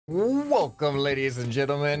Welcome, ladies and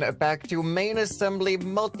gentlemen, back to Main Assembly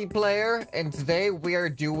Multiplayer, and today we are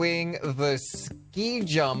doing the ski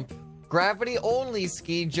jump, gravity-only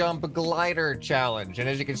ski jump glider challenge. And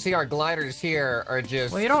as you can see, our gliders here are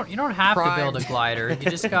just Well, you don't have to build a glider.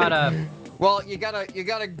 You just gotta. Well, you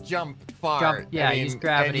gotta jump far. Yeah, I mean, use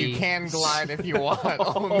gravity. And you can glide if you want.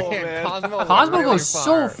 Oh man, Cosmo really goes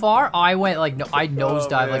so far. I went like I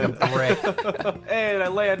nosedived like a brick. And I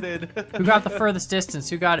landed. Who got the furthest distance?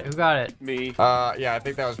 Who got it? Who got it? Me. Yeah, I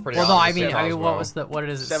think that was pretty. Well, no, I obvious. mean, what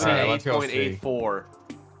is it? 78.84.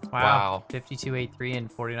 Wow. 52.83 and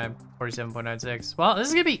 47.96. Well, this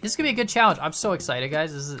is gonna be a good challenge. I'm so excited,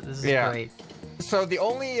 guys. This is great. So the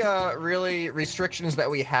only really restrictions that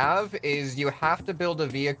we have is you have to build a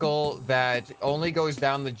vehicle that only goes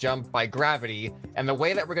down the jump by gravity. And the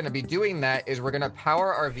way that we're going to be doing that is we're going to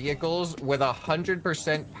power our vehicles with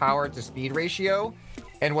 100% power to speed ratio.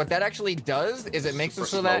 And what that actually does is it makes it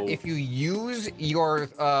so that if you use your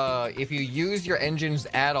engines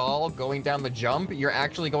at all going down the jump, you're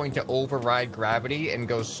actually going to override gravity and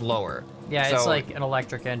go slower. Yeah, it's like an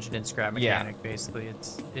electric engine in scrap mechanic, basically.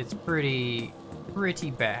 It's pretty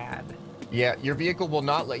bad. Yeah, your vehicle will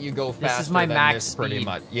not let you go faster this is my than max this, speed. pretty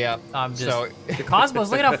much. Yeah. The Cosmos,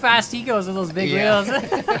 look at how fast he goes with those big wheels.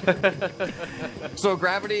 So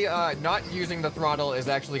gravity, not using the throttle is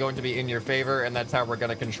actually going to be in your favor, and that's how we're going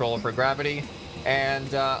to control for gravity.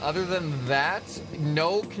 And other than that,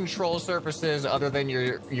 no control surfaces other than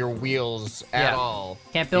your wheels at all.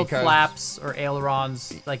 Can't build flaps or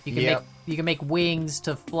ailerons. Like you can make wings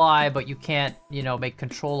to fly, but you can't, make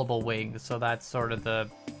controllable wings. So that's sort of the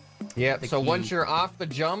so key. Once you're off the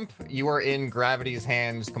jump, you are in gravity's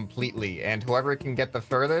hands completely. And whoever can get the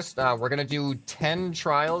furthest, we're going to do 10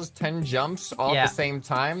 trials, 10 jumps all at the same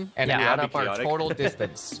time and add up our total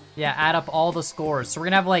distance. Yeah, add up all the scores. So we're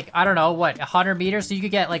going to have like, I don't know, 100 meters? So you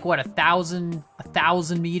could get like, 1,000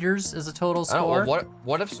 meters as a total score? Well,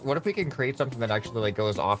 what if we can create something that actually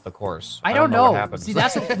goes off the course? I don't know. What happens. See,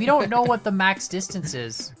 that's we don't know what the max distance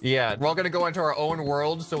is. Yeah, we're all going to go into our own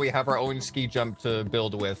world, so we have our own ski jump to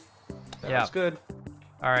build with. That's good.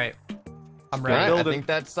 All right. I'm ready. I think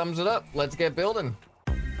that sums it up. Let's get building.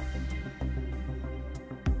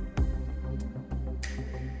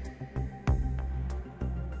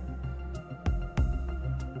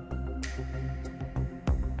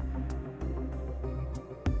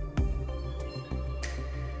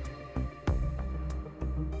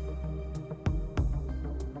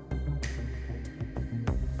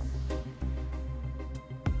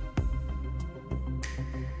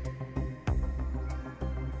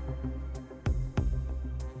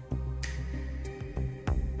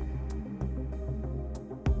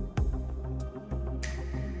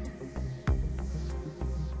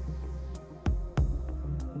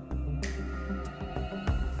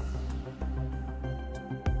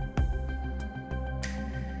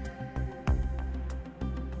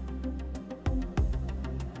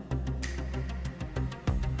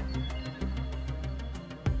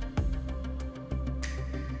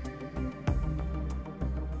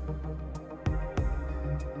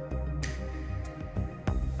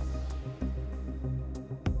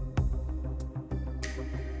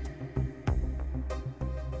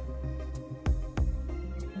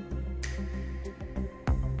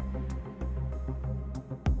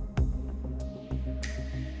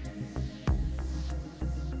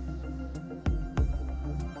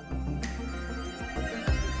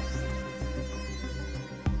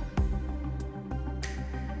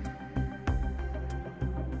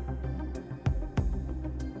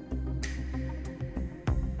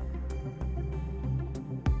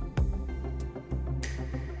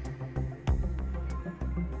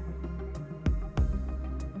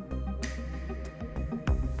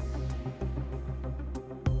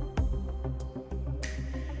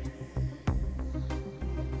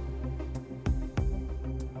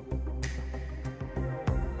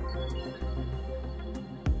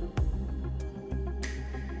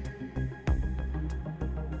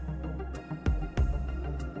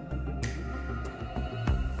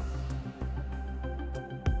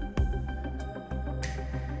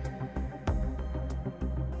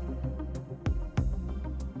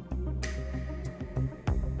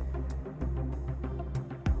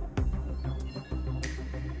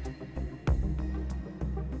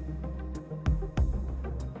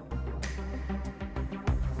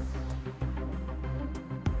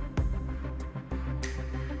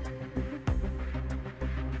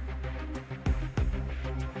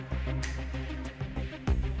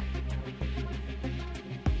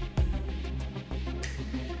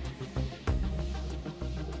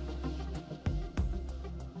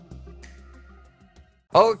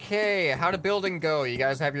 Okay, how did building go? You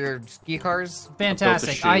guys have your ski cars?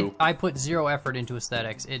 Fantastic. shoe. I put 0 effort into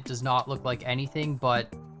aesthetics. It does not look like anything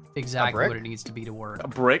but exactly brick? what it needs to be to work. A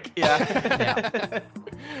brick? Yeah. Yeah.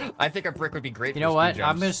 I think a brick would be great. You for know what? ski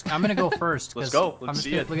I'm jumps. gonna go first. Let's 'cause go. I'm Let's just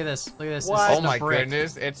see gonna, it. look at this. Look at this. What? This Oh isn't a my brick.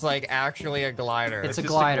 goodness, it's like actually a glider. It's a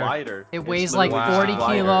just glider. glider. It It's weighs like literally Wow. 40 just a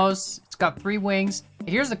glider. kilos. It's got 3 wings.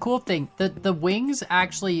 Here's the cool thing. The wings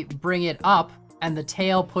actually bring it up and the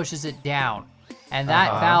tail pushes it down. And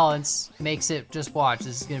that balance makes it, just watch,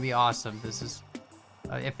 this is going to be awesome. This is,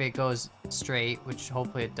 if it goes straight, which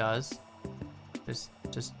hopefully it does.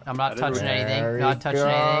 Just, I'm not touching anything. There Not he touching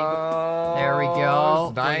anything. There we go. goes.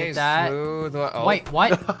 Look at Nice, that. smooth. Oh. Wait,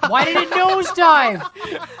 what? Why did it nosedive?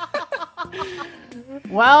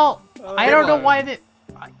 Well, I don't know why that.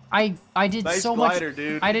 I did Nice so glider, much.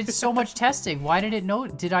 dude. I did so much testing. Why did it know?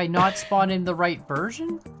 Did I not spawn in the right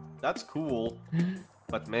version? That's cool.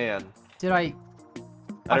 But man, Did I?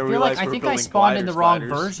 I I didn't feel like realize I we're think I building spawned in the wrong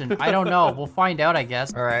gliders. version. I don't know. We'll find out, I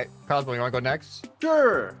guess. All right, Cosmo, you want to go next?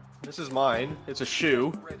 sure. This is mine. It's a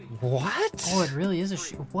shoe. What? Oh, it really is a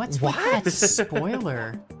shoe. What's What? with that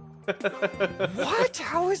spoiler? What?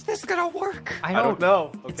 How is this gonna work? I don't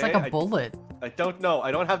know. Okay? It's like a bullet. I don't know.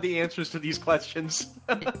 I don't have the answers to these questions.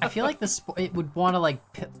 I feel like it would want to like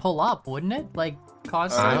pull up, wouldn't it? Like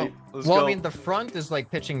cause. All some- right, let's Well, go. I mean, the front is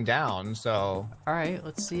like pitching down, so. All right,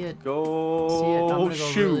 let's see it. Go. See it. I'm gonna go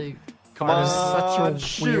shoot. really. Come That on. is such a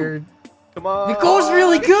shoot. weird. Come on. It goes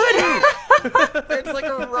really good. It's like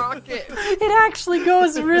a rocket. It actually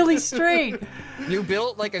goes really straight. You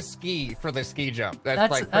built like a ski for the ski jump. That's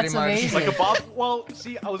like pretty that's much. amazing. Like a bob. Well,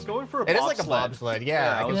 see, I was going for a It is bobsled. like a bobsled.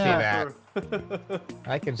 Yeah, I I can was see Yeah. that. for-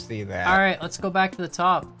 I can see that. All right, let's go back to the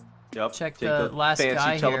top. Yep. Check Take the last fancy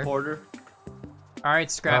guy here. teleporter. All right, All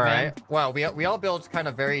Scrapman. right. Well, we all built kind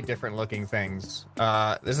of very different looking things.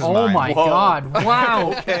 This is Oh mine. my Whoa. God!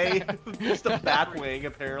 Wow. Okay. Just a bat wing,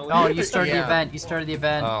 apparently. Oh, you started the Yeah. event. You started the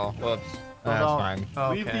event. Oh, whoops. Hold That's on. fine.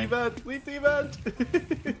 Okay. Leave the event. Leave the event.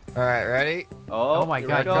 All right, ready? Oh my here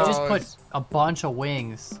God! it You just goes. put a bunch of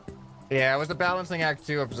wings. Yeah, it was the balancing act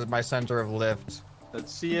too. It was my center of lift.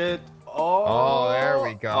 Let's see it. Oh. Oh, there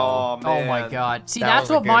we go. Oh, man. Oh my God! See, That that's was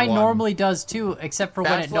a what good mine one. normally does too, except for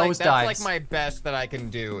when it That's nosedives. like my best that I can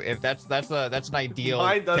do. If that's an ideal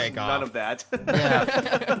Mine does takeoff. none of that.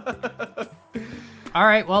 Yeah. All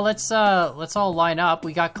right. Well, let's all line up.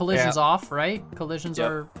 We got collisions Yeah. off, right? Collisions Yep.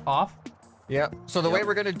 are off. Yep. So the way Yep.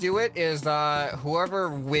 we're gonna do it is whoever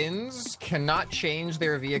wins cannot change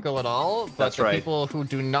their vehicle at all. But That's the right. people who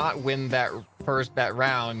do not win that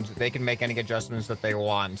round, they can make any adjustments that they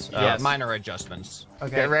want. Yes. Minor adjustments.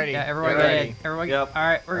 Okay. Get ready. Yeah. Everyone Get get ready. in. Everyone. Yep. All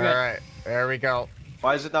right. We're All good. right. There we go.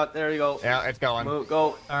 Why is it not? There you go. Yeah, it's going. Move,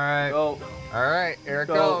 go. All right. Go. All right. Here it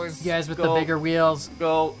Go. goes. You guys with Go. the bigger wheels.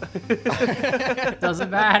 Go. Doesn't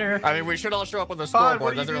matter. I mean, we should all show up on the Fine, scoreboard. what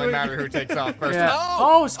are you Doesn't really doing? matter who takes off first. Yeah.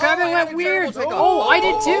 Oh, Oh, Scrappy I had went a weird. terrible Oh, takeoff. I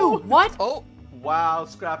did too. What? Oh, Wow,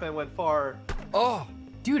 Scrapman went far. oh.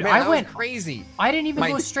 Dude, Man, I that went. was crazy. I didn't even My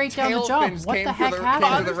go straight down the tail jump. fins What came the to heck Came to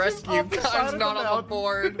happened? the rescue. Off the side God's of not the on the mountain.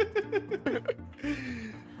 board.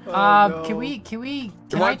 No. Can we? You Can I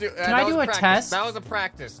wanna do- can that I was do a practice. test? That was a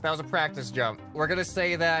practice. That was a practice jump. We're gonna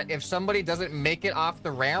say that if somebody doesn't make it off the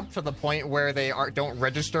ramp to the point where they don't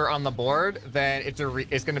register on the board, then it's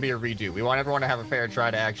gonna be a redo. We want everyone to have a fair try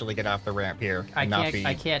to actually get off the ramp here. I and not can't. be...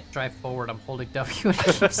 I can't drive forward. I'm holding W and it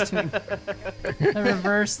keeps doing the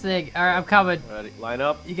reverse thing. All right, I'm coming. Ready, line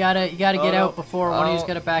up. You gotta get Oh, no. out before one of you's Oh.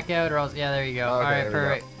 gonna back out, or else. Yeah, there you go. All Okay, right, there we go.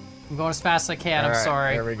 perfect. I'm going as fast as I can. All I'm right,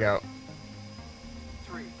 sorry. There we go.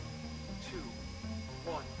 3, 2,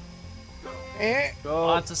 1, go. Go.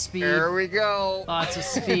 Lots of speed. There we go. Lots of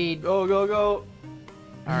speed. Go, go, go.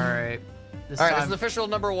 All right. This All right, this time. is official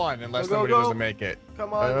number one, unless Go, go, somebody go. doesn't make it.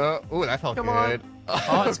 Come on. Ooh, that felt Come on. good.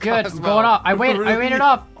 Oh, it's good. I'm Cosmo. going up. I made it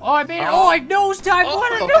up. Oh, I made it. Oh, I nosedived.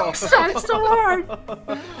 What a nosedive so hard. All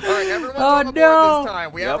right, everyone's Oh, on the board no. this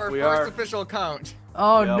time. We Yep, have our we first are. official count.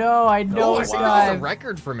 Oh Yep. no, I Oh, I think this is a nosedived.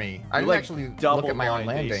 record for me. I You, didn't like, actually look double at my own mine,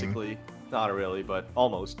 landing. Basically. Not really, but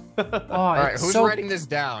almost. Oh, All right, it's who's so, writing this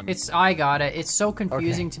down? I got it. It's so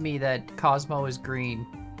confusing to me that Cosmo is green.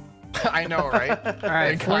 I know, right? All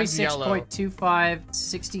right, And Con's yellow. 46.25,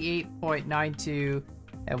 68.92,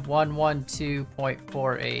 and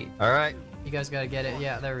 112.48. All right. You guys gotta get it.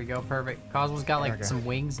 Yeah, there we go. Perfect. Cosmo's got like Okay. some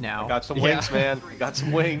wings now. Got some Yeah. wings, man. Got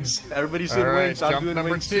some wings. Everybody's All doing right, wings. I'm jump doing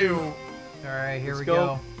number wings 2. too. All right, here Let's we go.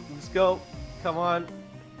 go. Let's go. Come on.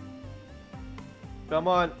 Come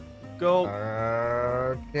on. Go.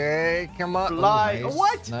 Okay, come on. Fly. Ooh, nice,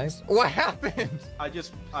 What? Nice. What happened? I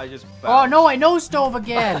just bounced. Oh no, I nose dove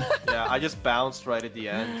again. Yeah, I just bounced right at the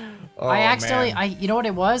end. Oh, I accidentally, man. you know what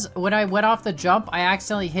it was? When I went off the jump, I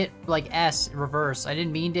accidentally hit like S reverse. I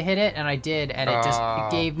didn't mean to hit it, and I did, and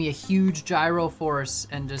it gave me a huge gyro force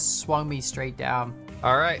and just swung me straight down.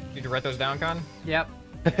 All right, did you write those down, Con? Yep.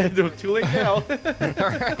 Too late now. All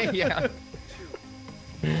right, yeah.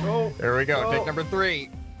 Go. There we go. Go. Take number 3.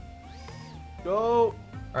 Go.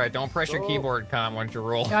 All right, don't press your Go. keyboard, Con, once you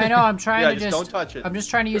roll. Yeah, I know. I'm trying Yeah, to just don't touch it. I'm just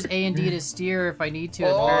trying to use A and D to steer if I need to at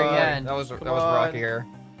the Oh, very end. that was Come rocky on. here.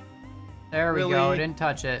 There we go. Really? Didn't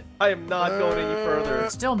touch it. I am not going any further.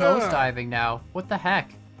 It's still nosediving now. What the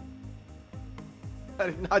heck? I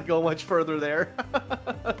did not go much further there.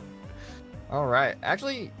 All right.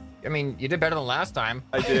 Actually, I mean, you did better than last time.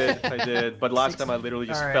 I did. But last time I literally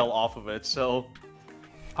just Alright. fell off of it, so...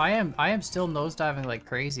 I am still nosediving like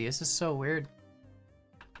crazy. This is so weird.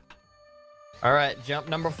 All right, jump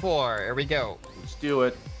number 4. Here we go. Let's do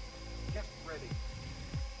it. Get ready.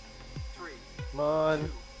 3, Come on. 2,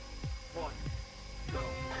 1, go.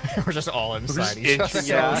 We're just all inside just each other. inching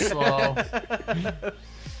Yeah. So slow.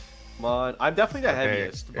 Come on. I'm definitely the Okay,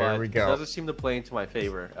 heaviest, here but we it go. doesn't seem to play into my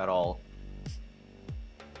favor at all.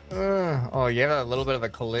 Oh, you have a little bit of a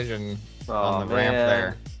collision Oh, on the ramp man.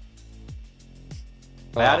 there.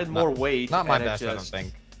 I added not- more weight. Not my and it best, I don't just-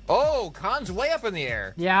 think. Oh, Con's way up in the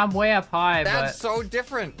air. Yeah, I'm way up high, That's but so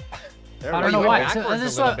different. There I we don't know go. why. backwards So a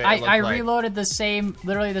this little one, bit, it I looked like. reloaded the same,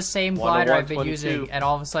 literally the same 101, glider I've been 22. using, and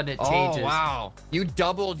all of a sudden it changes. Oh, wow. You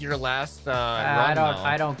doubled your last run, I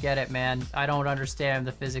though. don't get it, man. I don't understand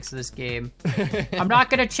the physics of this game. I'm not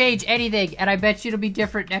gonna change anything, and I bet you it'll be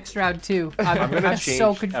different next round too. I'm gonna change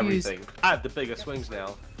so confused. everything. I have the biggest swings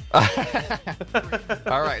now.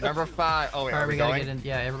 All right, number 5. Oh, wait, All right, are we we gotta going? get in.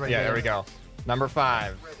 Yeah, everybody. Yeah, get there in. we go. Number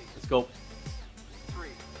 5. Ready. Let's go. 3,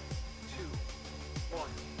 2, 1,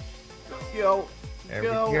 go. Go. There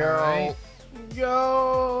Go. we go. Alright.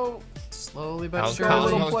 Go. Slowly but How's surely.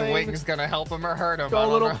 little Cosmos plane. Wings gonna help him or hurt him? I Go,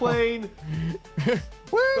 don't little know. plane.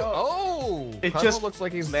 Woo! Oh! It Cosmo just looks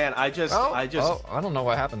like he's... Man, I just I don't know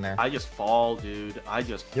what happened there. I just fall, dude. I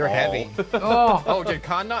just You're fall. heavy. Oh, Oh, did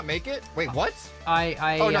Con not make it? Wait, what?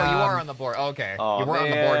 I. Oh, no, you are on the board. Okay. Oh, you were on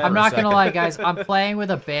the man. board for I'm a not gonna second. lie, guys. I'm playing with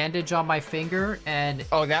a bandage on my finger, and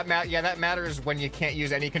Oh, that that matters when you can't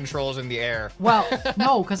use any controls in the air. well,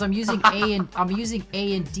 no, because I'm using A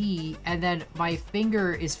and D, and then my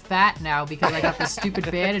finger is fat now because I got this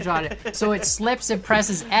stupid bandage on it. So it slips and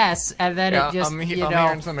presses S, and then Yeah, it just, I'm you know.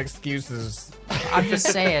 hearing some excuses. I'm just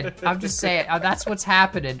saying. I'm just saying. That's what's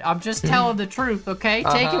happening. I'm just telling the truth, okay?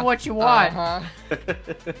 Take it what you want.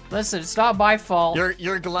 Listen, it's not my fault.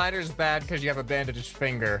 Your glider's bad because you have a bandaged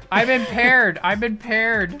finger. I'm impaired. I'm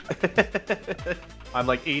impaired. I'm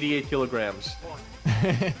like 88 kilograms.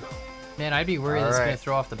 Man, I'd be worried it's Alright, gonna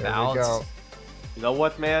throw off the There we balance. go. You know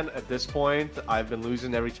what, man? At this point, I've been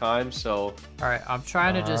losing every time, so All right, I'm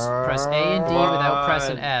trying to just press A and D without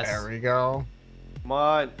pressing S. There we go. come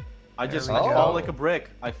on. I just we I go. fall like a brick.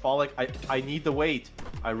 I fall like I need the weight.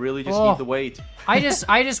 I really just Oh. need the weight. I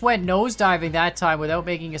just went nosediving that time without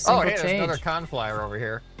making a Oh, single hey, there's change. another con flyer over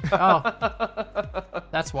here. Oh,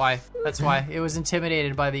 that's why. That's why it was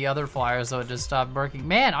intimidated by the other flyers, so it just stopped working.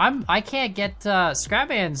 Man, I can't get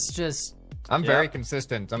Scrapman's just. I'm Yeah. very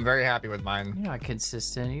consistent. I'm very happy with mine. You're not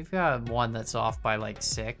consistent. You've got one that's off by like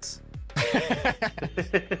 6.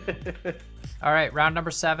 All right, round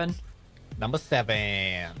number 7. Number 7.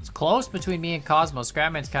 It's close between me and Cosmo.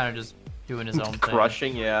 Scrapman's kind of just doing his own thing.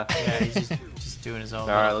 Crushing, yeah. Yeah, he's just doing his own. All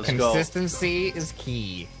right, let's go. Consistency is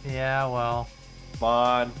key. Yeah, well, Come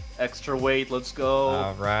on. Extra weight. Let's go.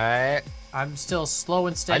 All right. I'm still slow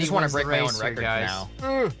and steady. I just want wins to the break my own race here, record guys.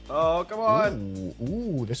 now. Oh, come on.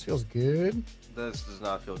 Ooh, this feels good. This does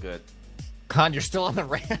not feel good. Con, you're still on the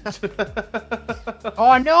ramp.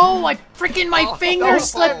 Oh no! My finger no.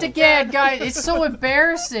 slipped again, guys. It's so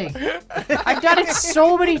embarrassing. I've done it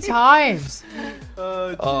so many times.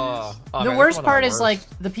 Oh, Oh, The man, worst that's one of part the is like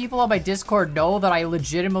the people on my Discord know that I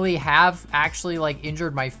legitimately have actually like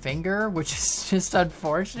injured my finger, which is just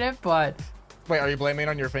unfortunate. But Wait, are you blaming it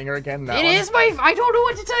on your finger again? it is my. I don't know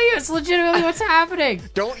what to tell you. It's legitimately what's happening.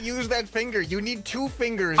 Don't use that finger. You need 2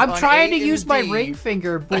 fingers. I'm on trying A to use and my D. ring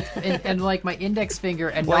finger and like my index finger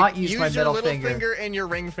and Like, not use my your middle little finger. and your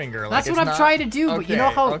ring finger. That's like, what I'm it's not- trying to do, but you know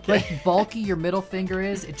Okay, how okay. like bulky your middle finger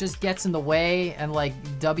is? It just gets in the way and like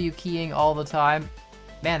W keying all the time.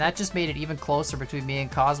 Man, that just made it even closer between me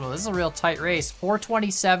and Cosmo. This is a real tight race.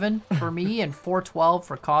 427 for me and 412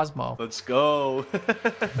 for Cosmo. Let's go.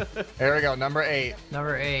 There we go, number 8.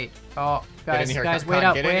 Number 8. Oh, Get in guys, here, guys, Con, wait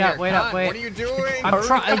up, get in wait here. up, wait Con, up, wait. What are you doing? I'm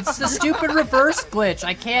trying. It's the stupid reverse glitch.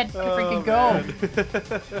 I can't freaking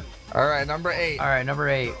go. All right, number 8. All right, number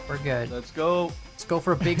 8. We're good. Let's go. Let's go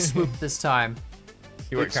for a big swoop this time.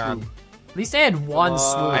 Do it, Big Con. swoop. At least I had one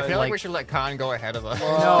swoop. I feel like we should let Con go ahead of us.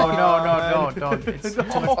 No, don't. It's too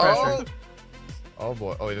much pressure. Oh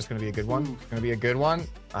boy. Oh, is this gonna be a good one? Gonna be a good one?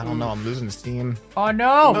 I don't know. I'm losing steam. Oh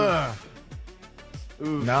no! Ugh.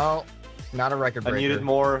 Oof. No, not a record breaker. I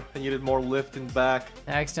needed more lift and back.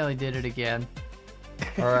 I accidentally did it again.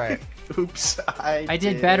 All right. Oops. I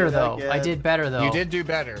did better it though. again. I did better though. You did do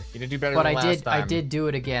better. You did do better But than last time. I did do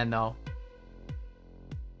it again though.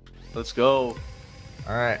 Let's go.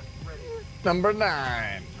 All right. Number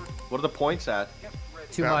 9. What are the points at?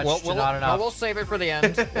 Too much, We'll, not enough. we'll save it for the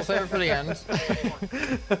end. We'll save it for the end.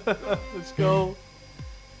 Let's go.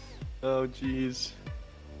 Oh, jeez.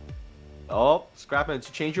 Oh, Scrapman, did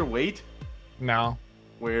you change your weight? No.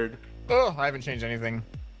 Weird. Oh, I haven't changed anything.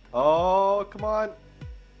 Oh, come on.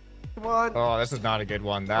 Come on. Oh, this is not a good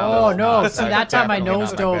one. That Oh was no! not- See, that's that time I definitely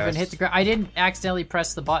nose not my dove and best. hit the ground. I didn't accidentally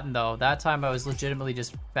press the button though. That time I was legitimately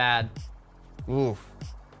just bad. Oof.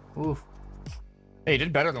 Oof. Hey, you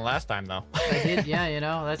did better than last time though. I did, yeah. You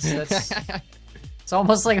know, that's. It's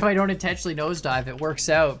almost like if I don't intentionally nosedive, it works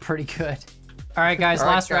out pretty good. All right, guys, All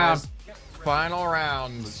right, last guys. round. Final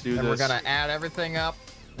round. Let's do and we're this. gonna add everything up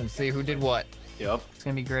and see who did what. Yep. It's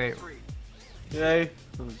gonna be great. Yay.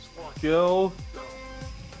 Let's go.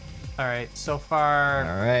 All right, so far.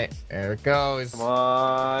 All right, there it goes. Come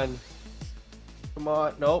on. Come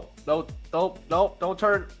on. Nope. Nope. Nope. Nope. Don't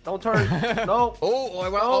turn. Don't turn. Nope. Oh, I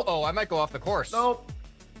went, Nope. oh, I might go off the course. Nope.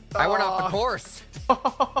 I went off the course.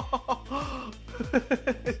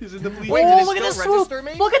 He's in the bleed. Wait, did Oh, it look at still the swoop! register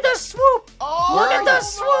me? Look at the swoop! Oh, Look at the Where-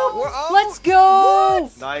 swoop! oh, Let's go!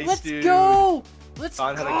 Nice, Let's dude. go! Let's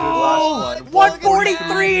Con had a go! good last one.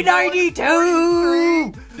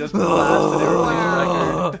 143.92! Just blasted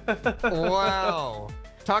everybody's record. Wow.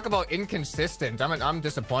 Talk about inconsistent. I'm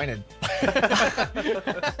disappointed.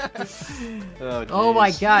 Oh my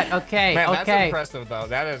jeez. god, okay, Man, that's okay. impressive though.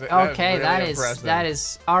 That is Okay, really impressive. that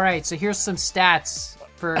is alright, so here's some stats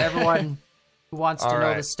for everyone who wants to know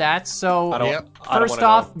Alright. the stats. So I don't, Yep. I don't first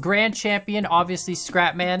wanna off, know. grand champion, obviously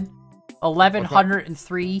Scrapman.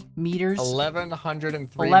 1,103 meters.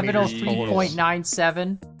 1103 meters total.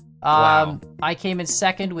 1103.97. Wow. I came in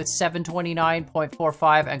second with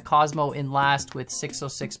 729.45, and Cosmo in last with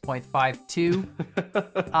 606.52.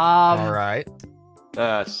 All right.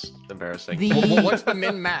 That's embarrassing. What's the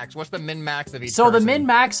min max? What's the min max of each So the person? min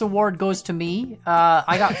max award goes to me.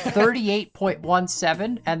 I got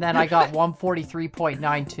 38.17, and then I got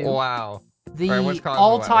 143.92. Wow. The All right, what's Cosmo at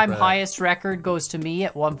all-time with that? highest record goes to me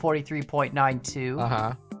at 143.92.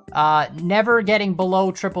 Uh-huh. Never getting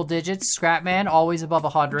below triple digits. Scrapman always above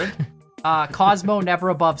 100. Cosmo never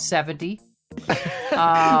above 70. Right,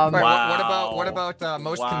 Wow. what about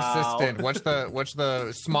most Wow. consistent? What's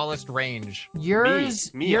the smallest range?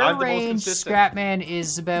 Yours, Me, your I'm the most range, consistent. Scrapman,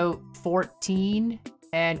 is about 14,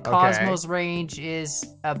 and Cosmo's range is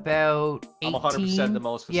about 18. I'm 100% the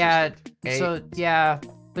most Yeah, consistent. so yeah,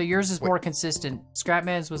 so yours is more consistent.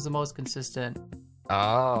 Scrapman's was the most consistent,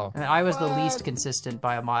 Oh. and I was the least consistent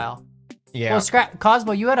by a mile. Yeah. Well,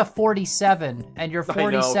 Cosmo, you had a 47, and you're I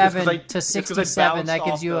know, 47 'cause I- to it's 'cause I 67. That bounced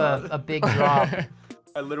gives off you the- a big drop.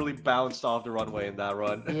 I literally bounced off the runway in that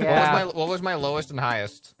run. Yeah. What was my lowest and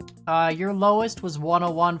highest? Your lowest was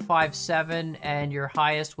 101.57, and your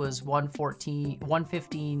highest was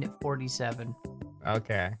 115.47.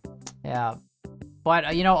 Okay. Yeah. But,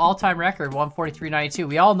 all-time record, 143.92.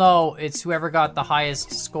 We all know it's whoever got the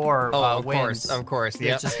highest score Of wins. course.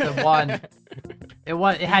 Yeah. It's just the one.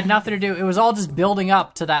 It had nothing to do. It was all just building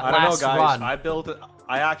up to that I don't know, last guys. run.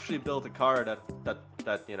 I actually built a car that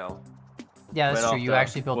you know Yeah, that's went true. off You the-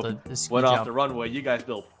 actually built a ski went off jump. the runway. You guys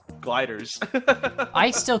built gliders.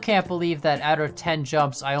 I still can't believe that out of 10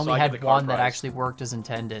 jumps, I only I get had the car one that prize. actually worked as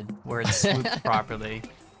intended, where it swooped properly.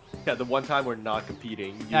 Yeah, the one time we're not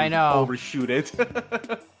competing. You I know. Overshoot it.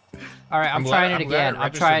 All right, I'm glad- trying it I'm glad again. I'm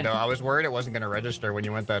registered, trying. Though. I was worried it wasn't going to register when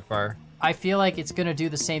you went that far. I feel like it's gonna do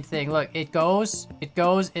the same thing. Look, it goes. It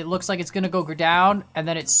looks like it's gonna go down, and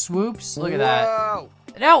then it swoops. Look at that. Whoa!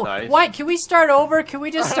 No, Nice. what? Can we start over? Can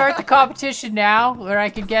we just start the competition now, where I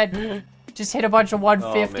can just hit a bunch of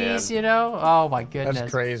 150s? man. You know? Oh my goodness.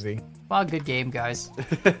 That's crazy. Well, good game, guys.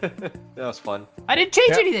 That was fun. I didn't change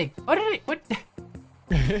Yep. anything. What did it? What?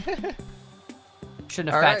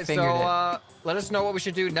 Shouldn't All have fat right, fingered it. so let us know what we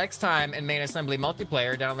should do next time in main assembly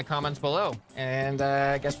multiplayer down in the comments below. And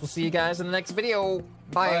I guess we'll see you guys in the next video.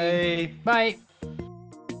 Bye. Bye. Bye.